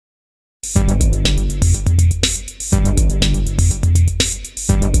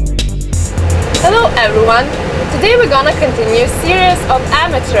everyone! Today we're gonna continue a series of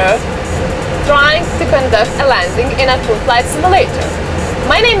amateurs trying to conduct a landing in a full flight simulator.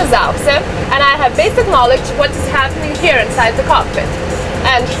 My name is Auxe and I have basic knowledge of what is happening here inside the cockpit.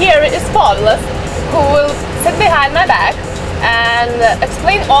 And here is Pavlos, who will sit behind my back and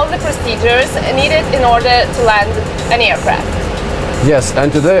explain all the procedures needed in order to land an aircraft. Yes,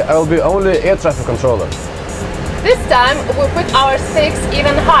 and today I will be only air traffic controller. This time we'll put our stakes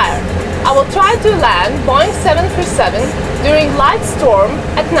even higher. I will try to land Boeing 737 during light storm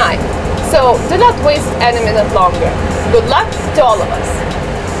at night, so do not waste any minute longer. Good luck to all of us.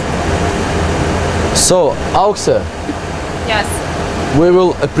 So, Auxe, Yes. we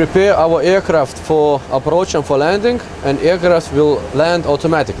will prepare our aircraft for approach and for landing, and aircraft will land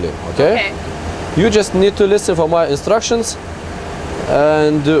automatically, okay? You just need to listen for my instructions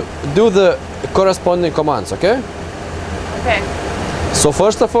and do the corresponding commands, okay? Okay. So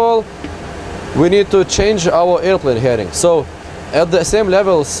first of all, we need to change our airplane heading. So at the same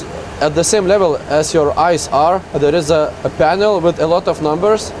level as your eyes are, there is a panel with a lot of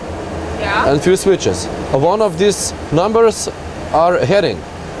numbers and few switches. One of these numbers are heading.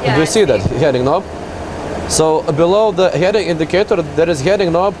 Yeah, Do you see that heading knob? So below the heading indicator there is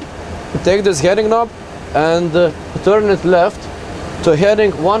heading knob. Take this heading knob and turn it left to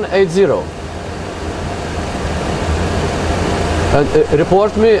heading 180. And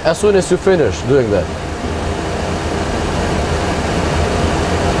report me as soon as you finish doing that.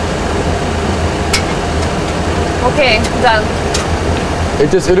 Okay, done.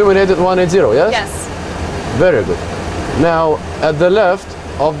 It is illuminated 180, yes? Yes. Very good. Now, at the left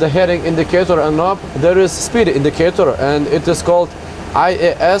of the heading indicator and knob, there is speed indicator, and it is called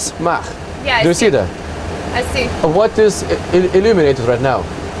IAS Mach. Yeah, Do you see that? I see. What is illuminated right now?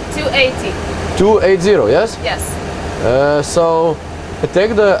 280. 280, yes? Yes. So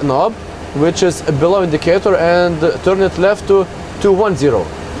take the knob, which is below indicator, and turn it left to 210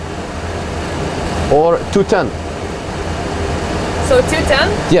 or 210. So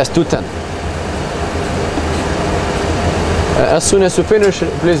 210? Yes, 210. As soon as you finish,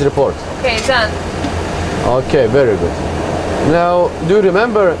 please report. Okay, done. Okay, very good. Now, do you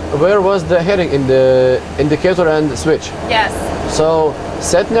remember where was the heading in the indicator and switch? Yes. So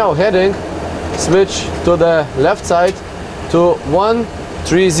set now heading, switch to the left side to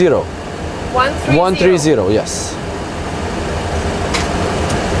 130. 130. 130, yes.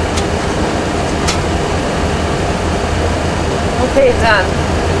 Okay, done.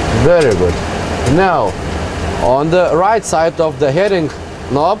 Very good. Now, on the right side of the heading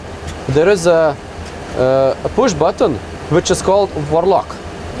knob, there is a push button which is called warlock.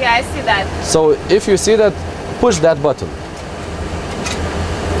 Yeah, I see that. So if you see that, push that button.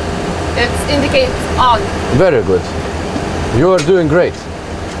 It indicates on. Very good. You are doing great.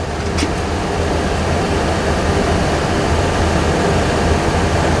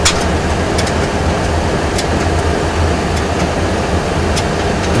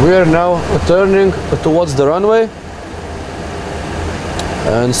 We are now turning towards the runway,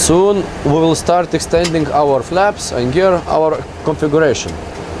 and soon we will start extending our flaps and gear our configuration.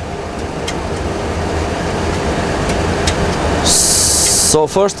 So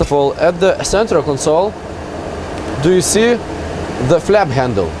first of all, at the center console, do you see the flap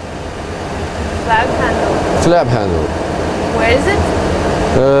handle? Flag handle. Flap handle. Where is it?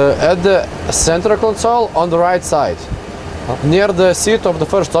 At the center console on the right side, near the seat of the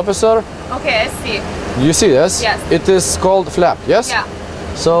first officer. Okay, I see. You see, yes? Yes. It is called flap, yes? Yeah.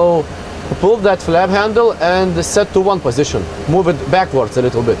 So pull that flap handle and set to one position. Move it backwards a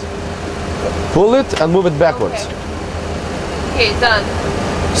little bit. Pull it and move it backwards. Okay, done.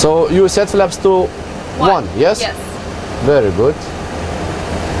 So you set flaps to one, yes? Yes. Very good.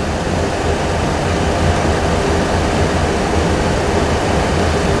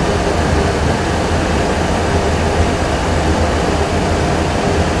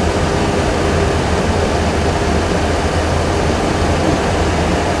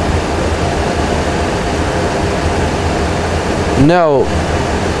 Now,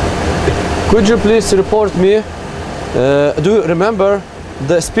 could you please report me, do you remember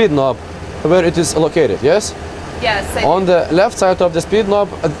the speed knob, where it is located, yes? Yes, I On the left side of the speed knob,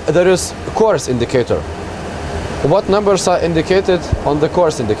 there is course indicator. What numbers are indicated on the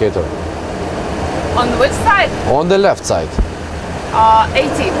course indicator? On which side? On the left side.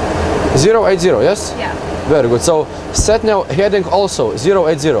 80. 080, yes? Yeah. Very good. So set now heading also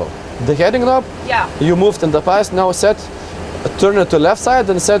 080. The heading knob, Yeah. you moved in the past, now set, turn it to left side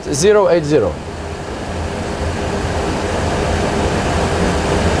and set 080.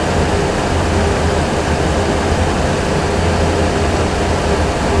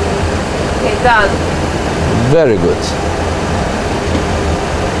 Okay, done. Very good.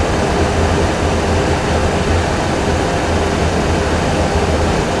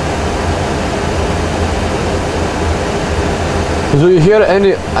 Do you hear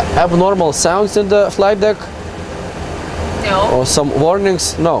any abnormal sounds in the flight deck? No. Or some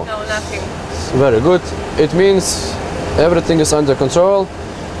warnings? No. No, nothing. Very good. It means everything is under control.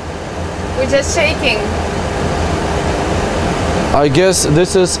 We're just shaking. I guess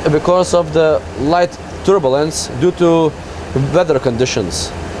this is because of the light turbulence due to weather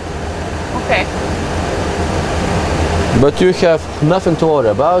conditions. Okay. But you have nothing to worry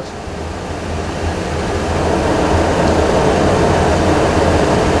about.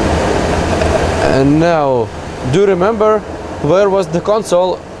 And now, do you remember where was the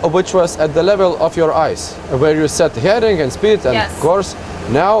console which was at the level of your eyes? Where you set heading and speed and Yes. course.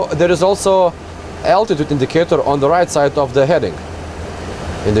 Now there is also altitude indicator on the right side of the heading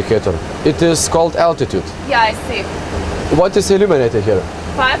indicator. It is called altitude. Yeah, I see. What is illuminated here?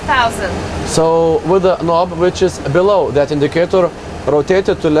 5,000. So with the knob which is below that indicator, rotate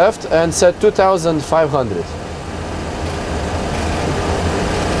it to left and set 2,500.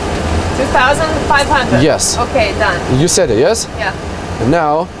 2,500? Yes. Okay, done. You said it, yes? Yeah.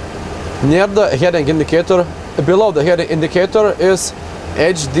 Now, near the heading indicator, below the heading indicator is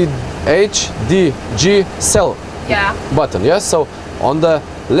HDG cell Yeah. button, yes? So on the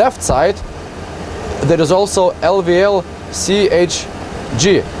left side, there is also LVL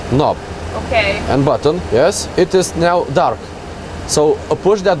CHG knob Okay. and button, yes? It is now dark. So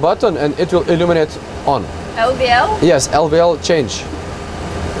push that button and it will illuminate on. LVL? Yes, LVL change.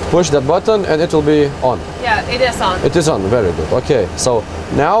 Push that button and it will be on. Yeah, it is on. It is on, very good. Okay, so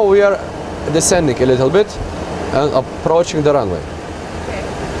now we are descending a little bit and approaching the runway. Okay.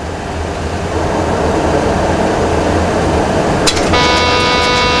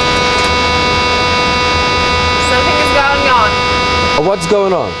 Something is going on. What's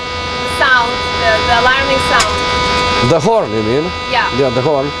going on? The sound, the alarming sound. The horn, you mean? Yeah. Yeah, the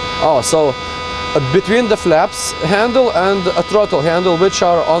horn. Oh, so between the flaps handle and a throttle handle, which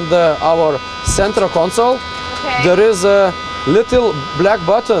are on our center console, Okay. there is a little black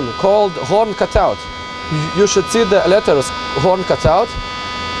button called horn cutout. You should see the letters horn cutout.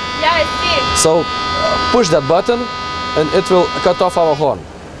 Yeah, I see. So push that button and it will cut off our horn.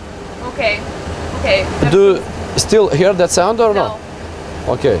 Okay. Okay. Do you still hear that sound or No. not?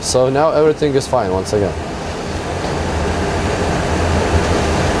 Okay, so now everything is fine once again.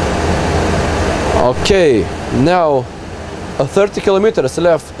 Okay, now 30 kilometers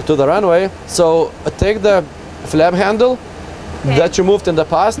left to the runway. So take the flap handle Okay. that you moved in the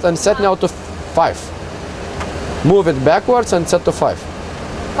past and set now to 5. Move it backwards and set to 5.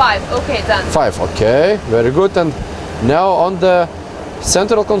 5. Okay, done. 5, okay, very good. And now on the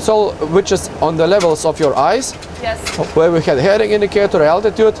central console, which is on the levels of your eyes, Yes. where we had heading indicator,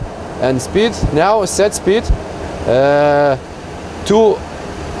 altitude and speed. Now set speed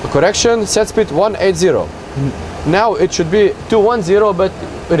set speed 180. Now it should be 210, but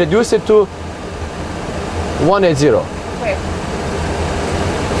reduce it to 180. Okay.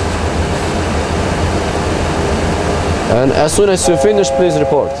 And as soon as you finish, please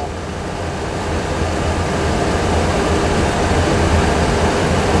report.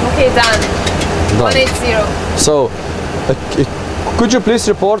 Okay, done. Done. 180. So, could you please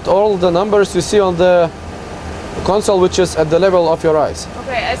report all the numbers you see on the console, which is at the level of your eyes?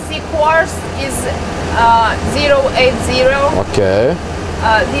 Okay, I see course is 080. Okay,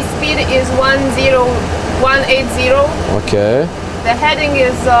 The speed is 180. okay, The heading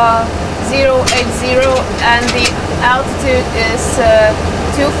is 080 and the altitude is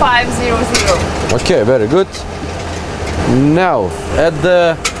 2500. okay, very good. Now, at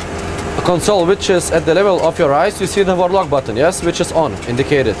the console, which is at the level of your eyes, you see the warlock button, yes, which is on,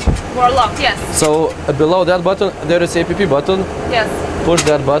 indicated. Warlock, yes. So below that button, there is APP button. Yes. Push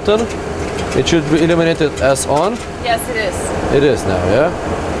that button. It should be illuminated as on. Yes, it is. It is now, yeah.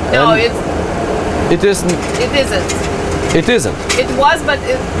 No, And it isn't. it isn't. It isn't. It was, but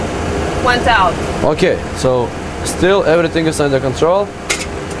it went out. Okay, so still everything is under control.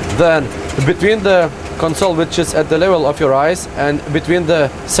 Then between the console, which is at the level of your eyes, and between the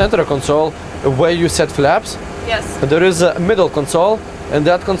center console where you set flaps, Yes. there is a middle console. In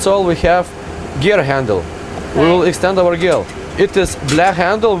that console we have gear handle. We Okay. will extend our gear. It is black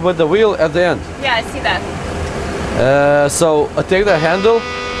handle with the wheel at the end. Yeah, I see that. So take the handle,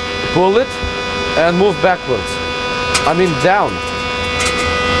 pull it, and move backwards. I mean down.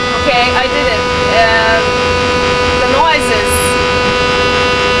 Okay, I did it. The noises.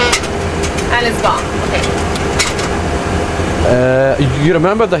 And it's gone. Okay. You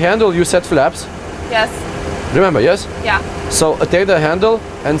remember the handle you set flaps? Yes. Remember, yes? Yeah. So take the handle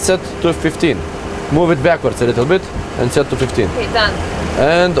and set to 15. Move it backwards a little bit and set to 15. Okay, done.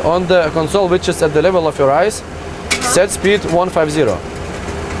 And on the console, which is at the level of your eyes, set speed 150.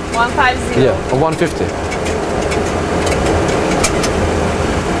 150. Yeah, 150.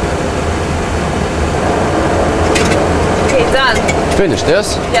 Okay, done. Finished,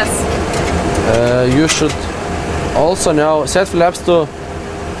 yes? Yes. You should also now set flaps to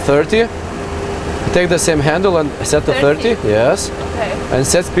 30. Take the same handle and set to 30. Yes. Okay. And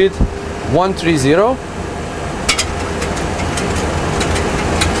set speed 130.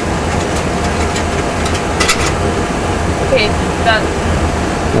 Okay, done.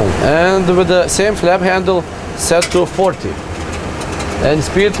 And with the same flap handle set to 40. And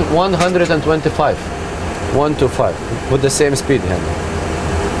speed 125. 125 with the same speed handle.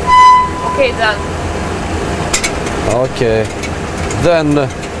 Okay, done. Okay. Then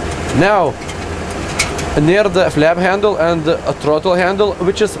now near the flap handle and the throttle handle,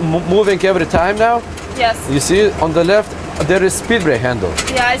 which is moving every time now. Yes. You see on the left there is speed brake handle.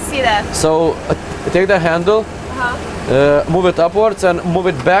 Yeah, I see that. So take the handle, move it upwards and move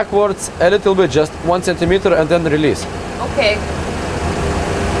it backwards a little bit, just 1 centimeter, and then release. Okay.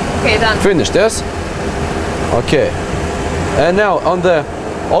 Okay, done. Finished, yes? Okay. And now on the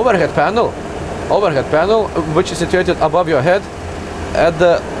overhead panel, which is situated above your head, at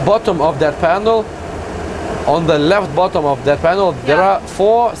the bottom of that panel, on the left bottom of that panel, there are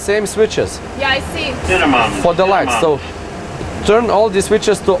 4 same switches. Yeah, I see. For the lights. So turn all the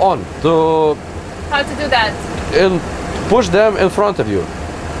switches to on. To How to do that? push them in front of you.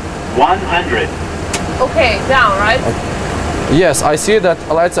 100. Okay, down, right? Yes, I see that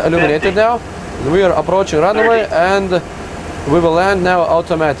lights are illuminated now. We are approaching runway and we will land now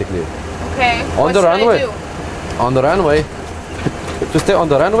automatically. Okay. On What the should runway. I do? On the runway. To stay on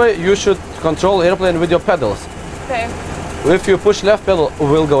the runway, you should control airplane with your pedals. Okay. If you push left pedal,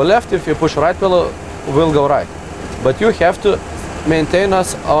 will go left. If you push right pedal, will go right. But you have to maintain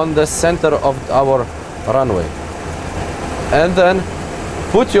us on the center of our runway. And then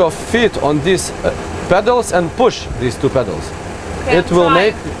put your feet on these pedals and push these 2 pedals. Okay, It will try.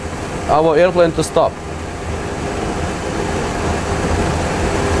 make our airplane to stop.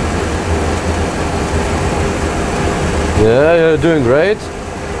 Yeah, you're doing great.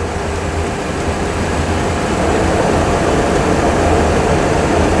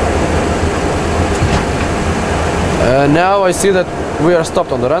 Now I see that we are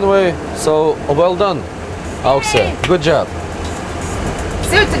stopped on the runway, so well done, Auxe. Good job.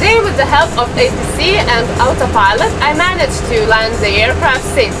 So today, with the help of ATC and autopilot, I managed to land the aircraft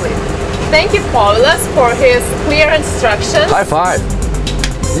safely. Thank you, Paulas, for his clear instructions. High five.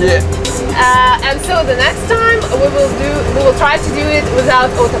 Yeah. And so the next time we will try to do it without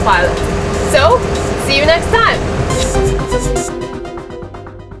autopilot. So see you next time.